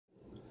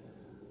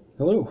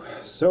Hello.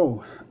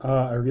 So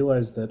I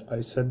realized that I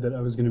said that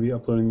I was going to be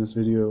uploading this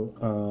video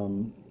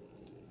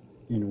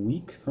in a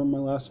week from my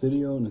last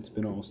video, and it's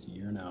been almost a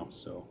year now.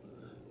 So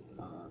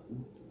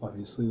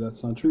obviously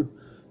that's not true.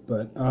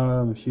 But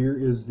here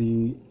is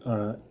the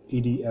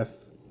ADFGVX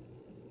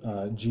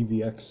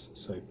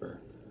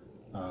cipher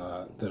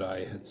that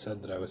I had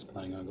said that I was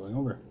planning on going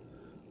over.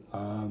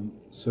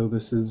 So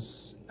this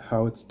is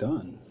how it's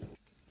done.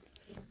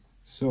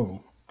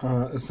 So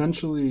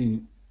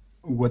essentially,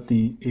 what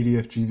the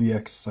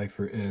ADFGVX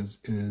cipher is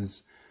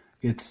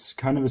it's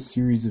kind of a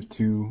series of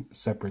two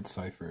separate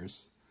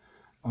ciphers.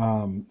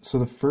 So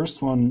the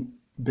first one,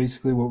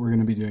 basically what we're going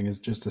to be doing is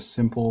just a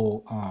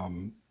simple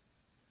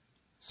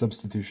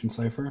substitution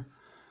cipher.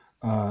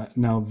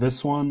 Now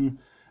this one,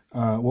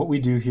 what we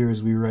do here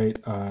is we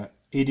write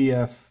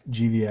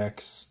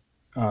ADFGVX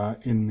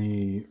in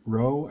the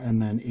row and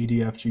then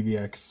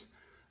ADFGVX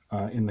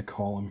in the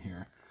column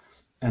here.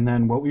 And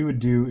then what we would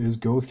do is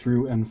go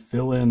through and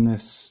fill in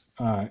this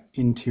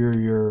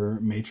interior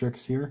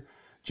matrix here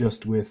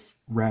just with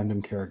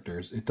random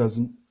characters. It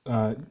doesn't,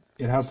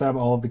 it has to have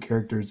all of the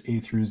characters A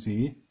through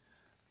Z,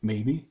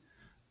 maybe,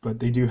 but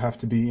they do have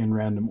to be in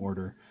random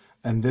order.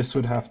 And this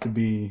would have to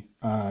be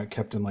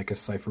kept in like a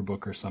cipher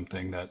book or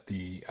something that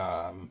the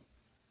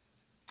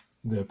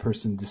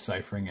person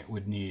deciphering it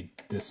would need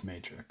this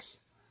matrix.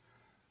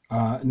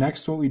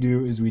 Next, what we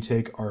do is we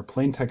take our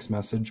plain text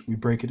message, we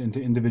break it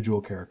into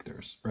individual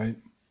characters, right?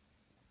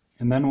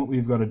 And then what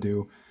we've got to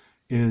do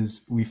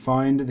is we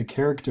find the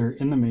character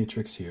in the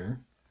matrix here,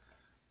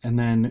 and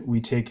then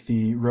we take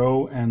the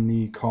row and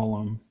the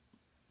column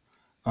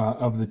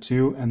of the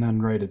two and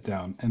then write it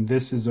down. And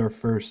this is our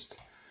first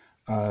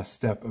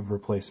step of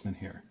replacement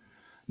here.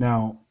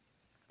 Now,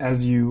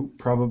 as you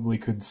probably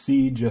could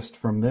see just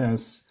from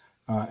this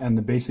and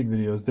the basic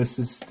videos, this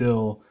is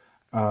still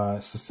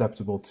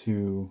susceptible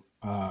to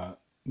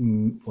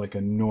like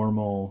a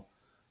normal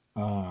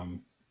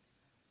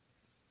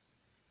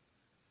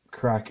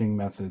cracking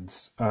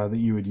methods that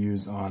you would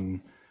use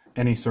on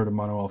any sort of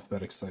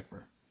monoalphabetic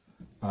cipher,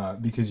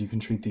 because you can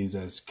treat these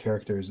as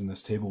characters, and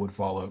this table would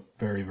fall out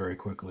very, very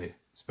quickly,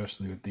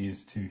 especially with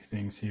these two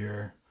things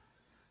here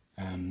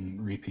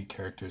and repeat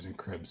characters and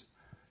cribs.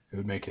 It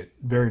would make it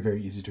very,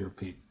 very easy to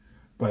repeat.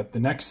 But the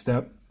next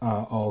step,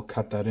 I'll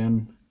cut that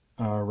in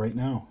right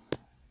now.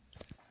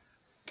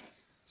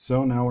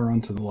 So now we're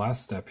on to the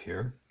last step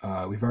here.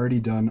 We've already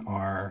done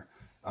our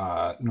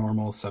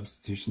normal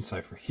substitution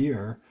cipher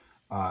here,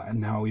 and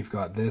now we've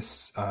got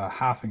this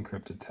half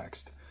encrypted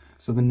text.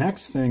 So the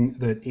next thing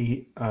that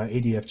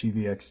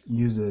ADFGVX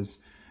uses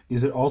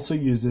is it also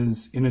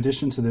uses, in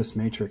addition to this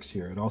matrix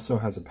here, it also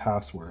has a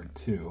password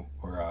too,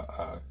 or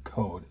a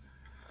code.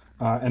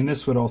 And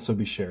this would also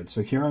be shared.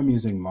 So here I'm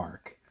using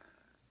Mark,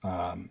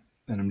 and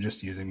I'm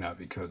just using that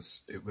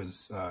because it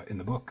was in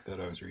the book that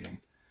I was reading.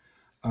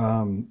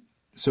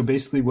 So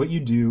basically what you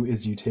do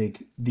is you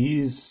take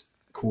these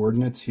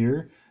coordinates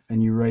here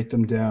and you write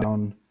them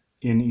down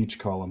in each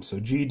column. So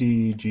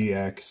GD,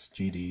 GX,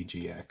 GD,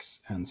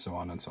 GX, and so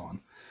on and so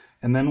on.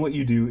 And then what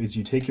you do is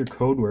you take your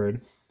code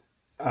word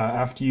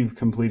after you've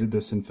completed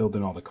this and filled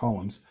in all the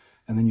columns,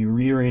 and then you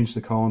rearrange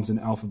the columns in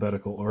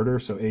alphabetical order,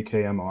 so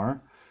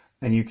AKMR,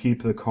 and you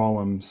keep the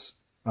columns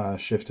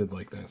shifted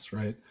like this,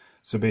 right?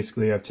 So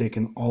basically I've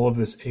taken all of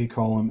this A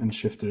column and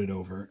shifted it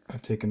over.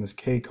 I've taken this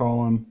K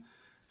column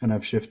and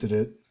I've shifted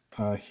it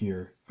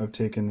here. I've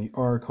taken the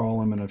R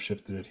column and I've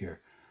shifted it here,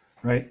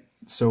 right?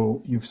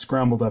 So you've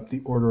scrambled up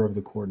the order of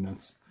the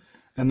coordinates.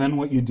 And then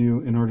what you do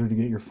in order to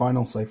get your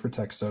final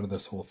ciphertext out of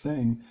this whole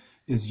thing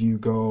is you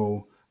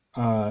go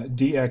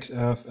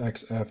DXF,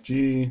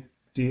 XFG,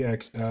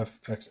 DXF,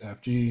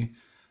 XFG,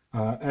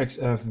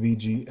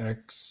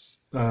 XFVGX,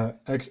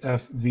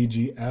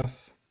 XFVGF,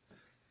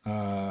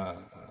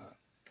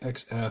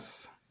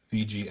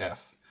 XFVGF,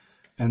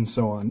 and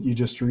so on. You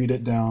just read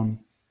it down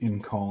in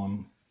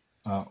column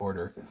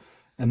order.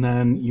 And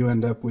then you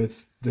end up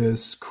with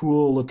this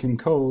cool looking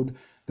code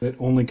that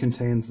only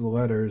contains the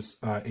letters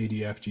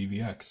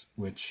ADFGVX,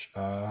 which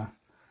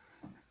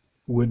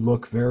would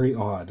look very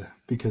odd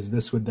because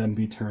this would then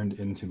be turned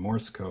into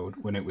Morse code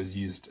when it was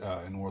used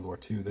in World War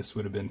II. This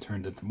would have been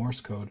turned into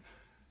Morse code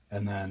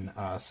and then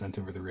sent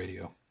over the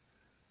radio.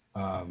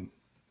 I'm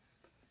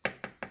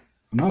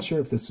not sure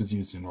if this was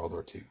used in World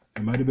War II.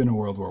 It might have been a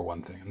World War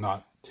I thing. I'm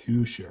not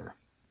too sure.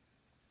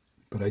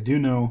 But I do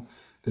know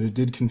that it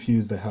did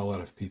confuse the hell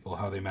out of people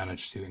how they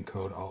managed to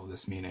encode all of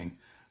this meaning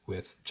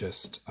with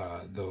just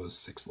those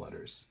 6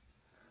 letters.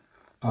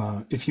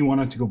 If you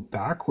wanted to go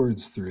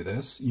backwards through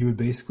this, you would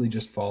basically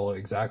just follow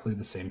exactly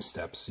the same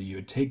steps. So you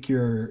would take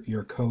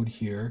your code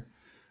here,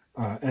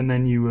 and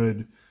then you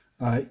would,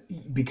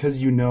 because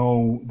you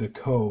know the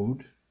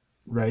code,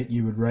 right,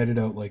 you would write it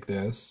out like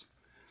this,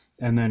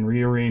 and then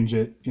rearrange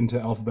it into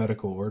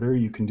alphabetical order.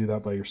 You can do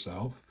that by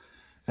yourself.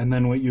 And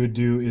then what you would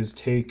do is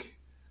take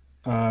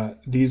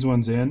these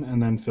ones in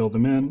and then fill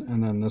them in,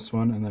 and then this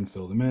one and then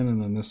fill them in,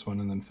 and then this one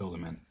and then fill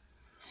them in.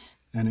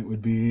 And it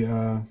would be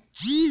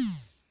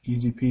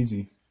easy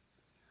peasy.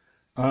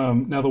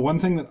 Now, the one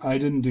thing that I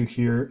didn't do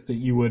here that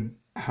you would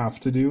have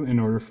to do in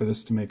order for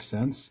this to make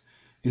sense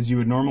is you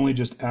would normally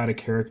just add a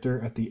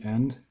character at the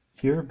end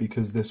here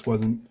because this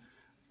wasn't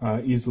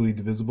easily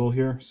divisible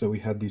here, so we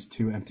had these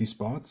two empty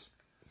spots.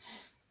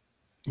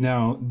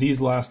 Now,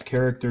 these last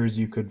characters,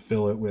 you could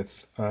fill it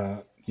with,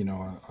 you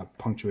know, a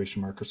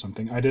punctuation mark or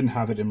something. I didn't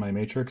have it in my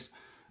matrix.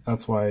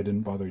 That's why I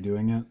didn't bother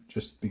doing it,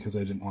 just because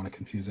I didn't want to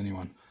confuse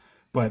anyone.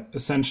 But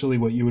essentially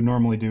what you would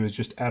normally do is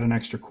just add an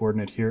extra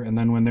coordinate here, and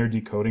then when they're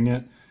decoding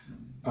it,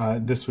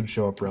 this would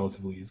show up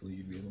relatively easily.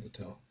 You'd be able to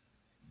tell.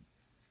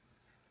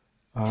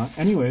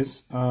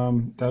 Anyways,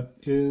 that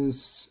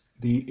is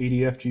the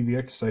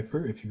ADFGVX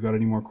cipher. If you've got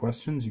any more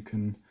questions, you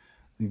can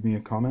leave me a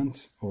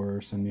comment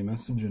or send me a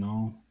message and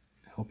I'll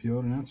help you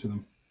out and answer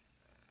them.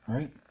 All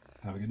right,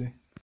 have a good day.